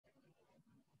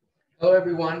Hello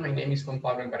everyone, my name is Juan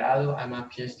Pablo Alvarado. I'm a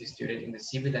PhD student in the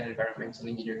Civil and Environmental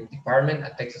Engineering Department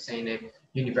at Texas A&M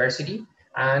University,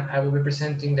 and I will be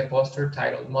presenting the poster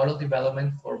titled Model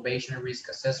Development for Bayesian Risk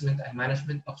Assessment and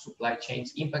Management of Supply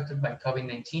Chains Impacted by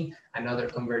COVID-19 and Other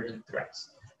Convergent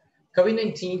Threats.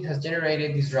 COVID-19 has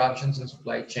generated disruptions in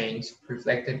supply chains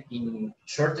reflected in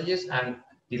shortages and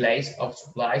delays of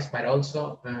supplies, but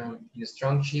also in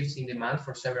strong shifts in demand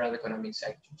for several economic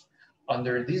sectors.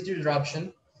 Under this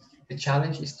disruption, the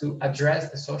challenge is to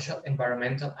address the social,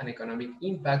 environmental, and economic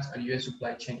impacts on U.S.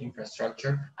 supply chain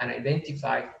infrastructure and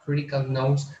identify critical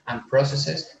nodes and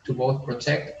processes to both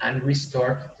protect and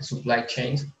restore the supply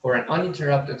chains for an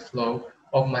uninterrupted flow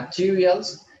of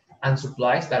materials and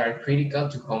supplies that are critical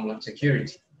to Homeland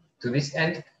Security. To this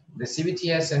end, the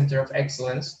CBTS Center of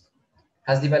Excellence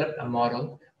has developed a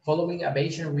model following a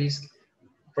Bayesian risk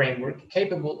framework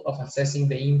capable of assessing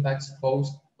the impacts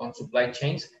posed on supply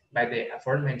chains by the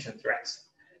aforementioned threats.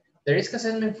 The risk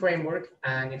assessment framework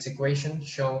and its equation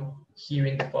shown here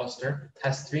in the poster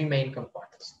has three main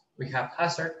components. We have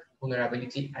hazard,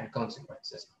 vulnerability, and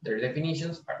consequences. Their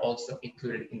definitions are also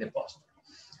included in the poster.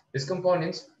 These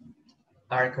components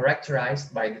are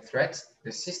characterized by the threats,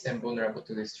 the system vulnerable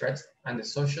to these threats, and the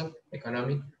social,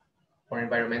 economic, or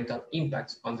environmental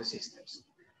impacts on the systems.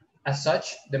 As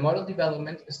such, the model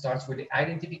development starts with the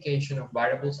identification of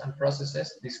variables and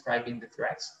processes describing the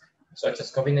threats, such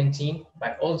as COVID-19,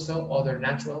 but also other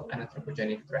natural and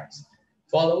anthropogenic threats,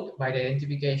 followed by the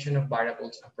identification of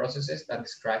variables and processes that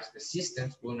describes the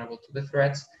systems vulnerable to the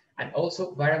threats, and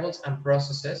also variables and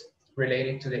processes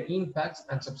related to the impacts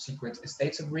and subsequent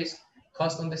states of risk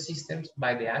caused on the systems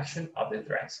by the action of the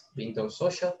threats, being those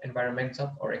social,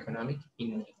 environmental, or economic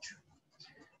in nature.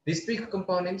 These three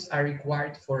components are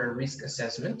required for a risk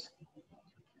assessment.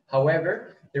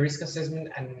 However, the risk assessment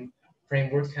and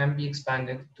framework can be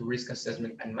expanded to risk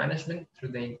assessment and management through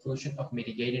the inclusion of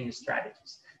mitigating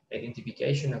strategies.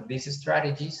 Identification of these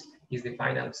strategies is the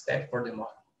final step for the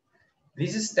model.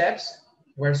 These steps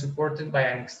were supported by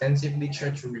an extensive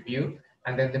literature review,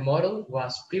 and then the model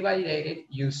was pre-validated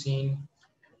using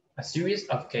a series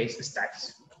of case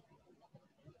studies.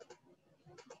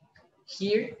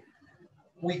 Here,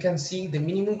 we can see the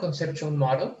minimum conceptual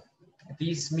model.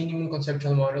 This minimum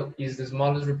conceptual model is the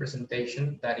smallest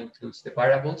representation that includes the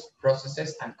variables,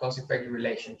 processes, and cause-effect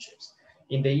relationships.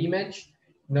 In the image,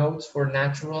 nodes for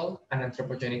natural and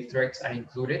anthropogenic threats are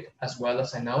included, as well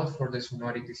as a node for the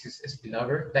zoonotic disease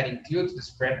spillover that includes the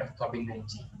spread of COVID-19.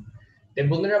 The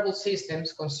vulnerable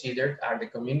systems considered are the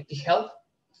community health,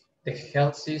 the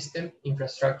health system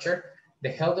infrastructure, the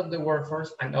health of the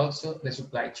workforce, and also the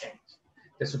supply chain.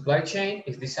 The supply chain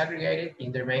is disaggregated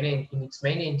in its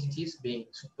main entities being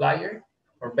supplier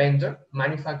or vendor,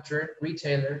 manufacturer,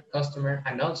 retailer, customer,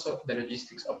 and also the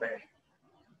logistics operator.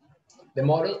 The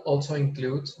model also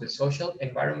includes the social,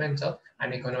 environmental,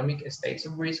 and economic states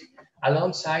of risk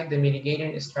alongside the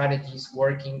mitigating strategies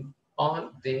working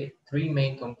on the three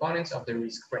main components of the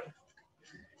risk framework.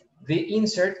 The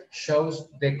insert shows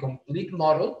the complete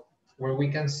model where we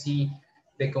can see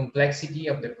the complexity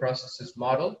of the processes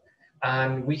model.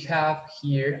 And we have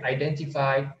here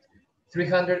identified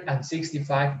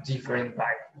 365 different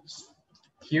variables.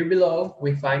 Here below,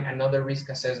 we find another risk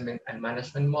assessment and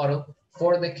management model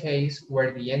for the case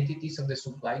where the entities of the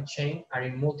supply chain are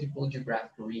in multiple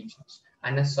geographic regions.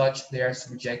 And as such, they are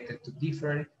subjected to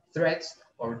different threats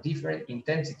or different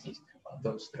intensities of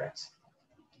those threats.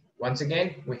 Once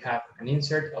again, we have an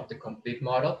insert of the complete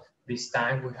model. This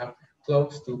time we have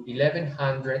close to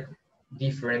 1,100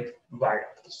 different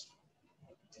variables.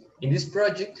 In this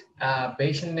project, a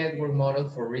Bayesian network model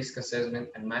for risk assessment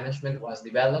and management was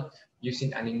developed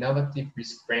using an innovative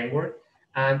risk framework.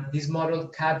 And this model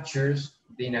captures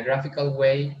in a graphical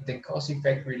way the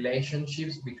cause-effect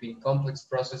relationships between complex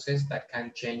processes that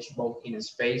can change both in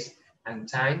space and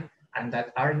time, and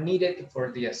that are needed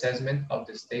for the assessment of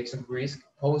the states of risk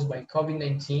posed by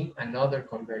COVID-19 and other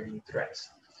converging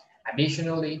threats.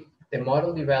 Additionally, the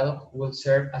model developed will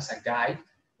serve as a guide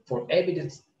for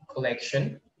evidence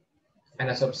collection and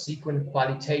a subsequent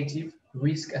qualitative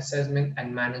risk assessment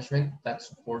and management that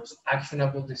supports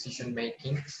actionable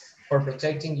decision-making for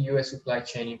protecting U.S. supply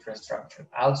chain infrastructure.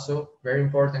 Also, very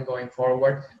important going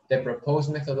forward, the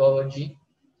proposed methodology,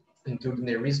 including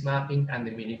the risk mapping and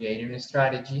the mitigating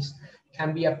strategies,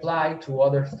 can be applied to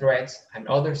other threats and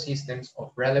other systems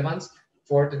of relevance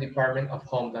for the Department of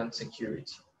Homeland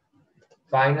Security.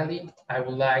 Finally, I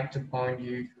would like to point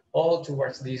you all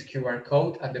towards this QR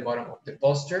code at the bottom of the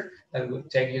poster that will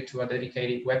take you to a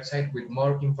dedicated website with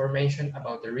more information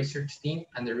about the research team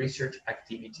and the research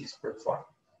activities performed.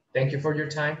 Thank you for your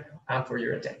time and for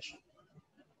your attention.